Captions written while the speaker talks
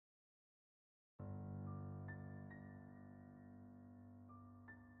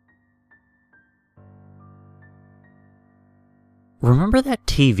Remember that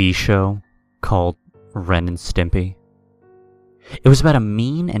TV show called Ren and Stimpy? It was about a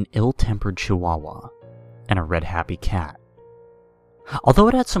mean and ill-tempered chihuahua and a red happy cat. Although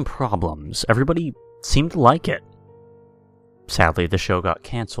it had some problems, everybody seemed to like it. Sadly, the show got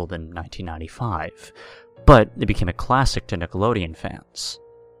canceled in 1995, but it became a classic to Nickelodeon fans.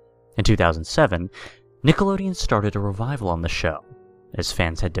 In 2007, Nickelodeon started a revival on the show, as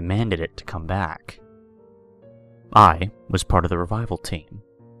fans had demanded it to come back. I was part of the revival team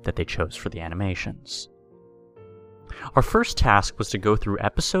that they chose for the animations. Our first task was to go through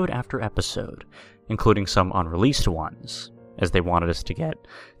episode after episode, including some unreleased ones, as they wanted us to get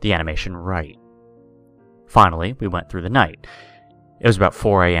the animation right. Finally, we went through the night. It was about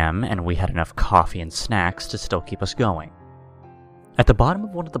 4 a.m., and we had enough coffee and snacks to still keep us going. At the bottom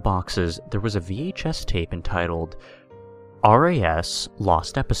of one of the boxes, there was a VHS tape entitled RAS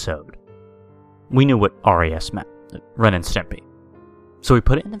Lost Episode. We knew what RAS meant, Ren and Stimpy. So we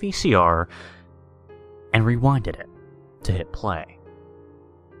put it in the VCR and rewinded it to hit play.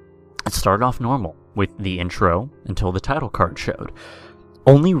 It started off normal, with the intro until the title card showed.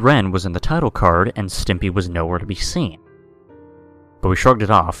 Only Ren was in the title card, and Stimpy was nowhere to be seen. But we shrugged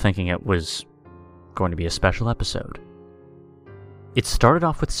it off, thinking it was going to be a special episode. It started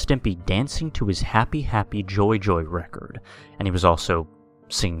off with Stimpy dancing to his Happy Happy Joy Joy record, and he was also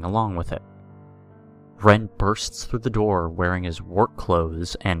singing along with it. Ren bursts through the door wearing his work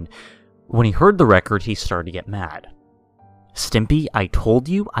clothes, and when he heard the record, he started to get mad. "Stimpy, I told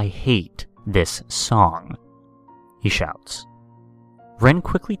you I hate this song," he shouts. Ren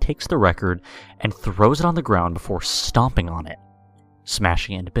quickly takes the record and throws it on the ground before stomping on it,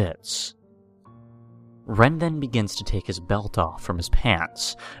 smashing it into bits. Ren then begins to take his belt off from his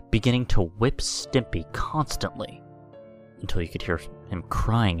pants, beginning to whip Stimpy constantly, until you could hear him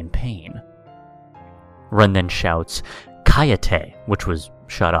crying in pain. Ren then shouts, "Cállate," which was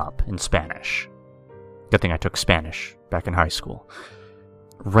shut up in Spanish. Good thing I took Spanish back in high school.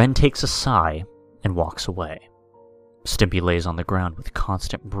 Ren takes a sigh and walks away. Stimpy lays on the ground with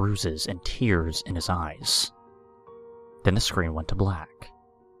constant bruises and tears in his eyes. Then the screen went to black.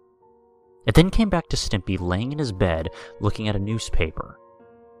 It then came back to Stimpy laying in his bed looking at a newspaper.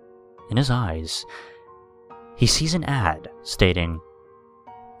 In his eyes, he sees an ad stating,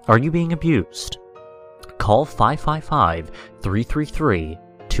 "Are you being abused? Call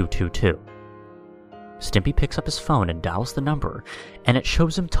 555-333-222. Stimpy picks up his phone and dials the number, and it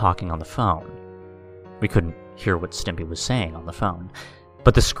shows him talking on the phone. We couldn't hear what Stimpy was saying on the phone,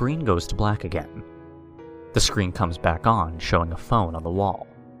 but the screen goes to black again. The screen comes back on, showing a phone on the wall.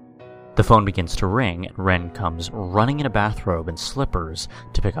 The phone begins to ring, and Ren comes running in a bathrobe and slippers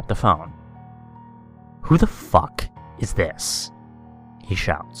to pick up the phone. "Who the fuck is this?" he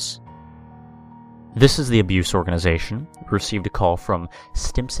shouts. "This is the abuse organization. Received a call from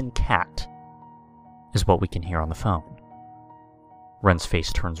Stimpson Cat," is what we can hear on the phone. Ren's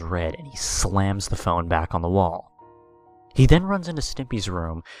face turns red and he slams the phone back on the wall. He then runs into Stimpy's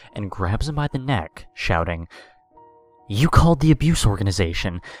room and grabs him by the neck, shouting, "You called the abuse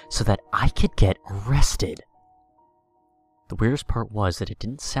organization so that I could get arrested." The weirdest part was that it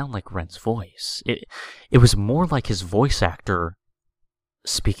didn't sound like Ren's voice. It was more like his voice actor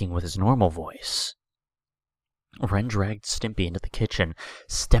speaking with his normal voice. Ren dragged Stimpy into the kitchen,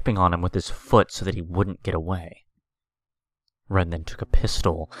 stepping on him with his foot so that he wouldn't get away. Ren then took a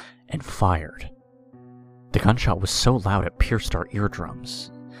pistol and fired. The gunshot was so loud it pierced our eardrums.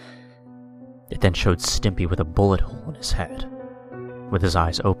 It then showed Stimpy with a bullet hole in his head, with his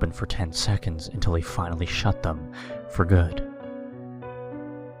eyes open for 10 seconds until he finally shut them for good.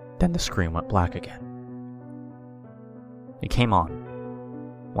 Then the screen went black again. It came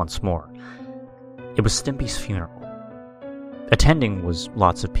on once more. It was Stimpy's funeral. Attending was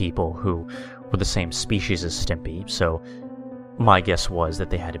lots of people who were the same species as Stimpy, so my guess was that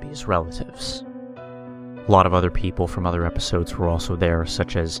they had to be his relatives. A lot of other people from other episodes were also there,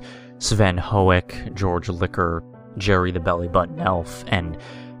 such as Sven Hoek, George Licker, Jerry the Belly Button Elf, and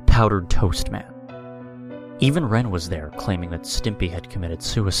Powdered Toast Man. Even Ren was there, claiming that Stimpy had committed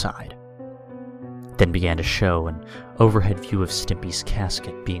suicide. Then began to show an overhead view of Stimpy's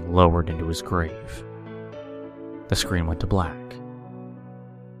casket being lowered into his grave. The screen went to black.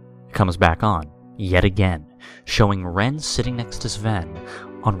 It comes back on, yet again, showing Ren sitting next to Sven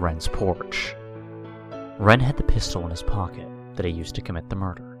on Ren's porch. Ren had the pistol in his pocket that he used to commit the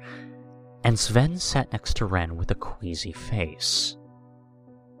murder, and Sven sat next to Ren with a queasy face.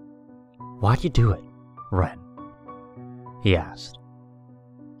 "Why'd you do it, Ren?" he asked.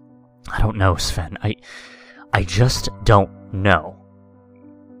 "I don't know, Sven. I just don't know,"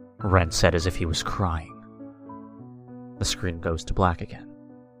 Ren said as if he was crying. The screen goes to black again.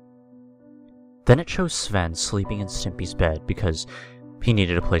 Then it shows Sven sleeping in Stimpy's bed because he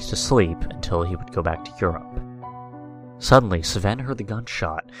needed a place to sleep until he would go back to Europe. Suddenly, Sven heard the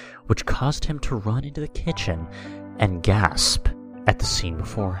gunshot, which caused him to run into the kitchen and gasp at the scene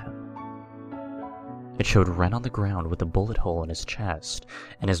before him. It showed Ren on the ground with a bullet hole in his chest,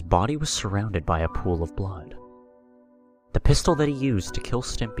 and his body was surrounded by a pool of blood. The pistol that he used to kill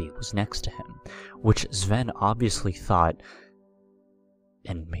Stimpy was next to him, which Sven obviously thought,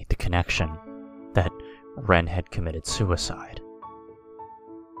 and made the connection, that Ren had committed suicide.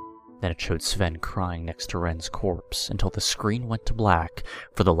 Then it showed Sven crying next to Ren's corpse until the screen went to black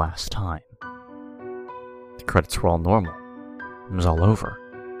for the last time. The credits were all normal. It was all over.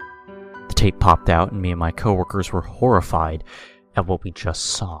 The tape popped out and me and my coworkers were horrified at what we just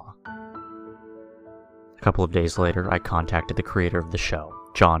saw. A couple of days later, I contacted the creator of the show,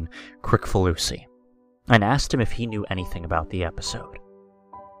 John Kricfalusi, and asked him if he knew anything about the episode.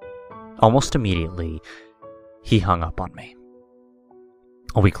 Almost immediately, he hung up on me.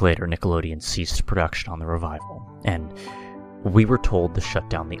 A week later, Nickelodeon ceased production on the revival, and we were told to shut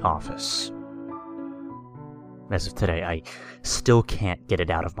down the office. As of today, I still can't get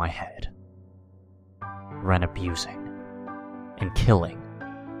it out of my head. Ren abusing and killing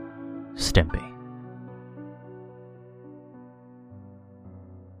Stimpy.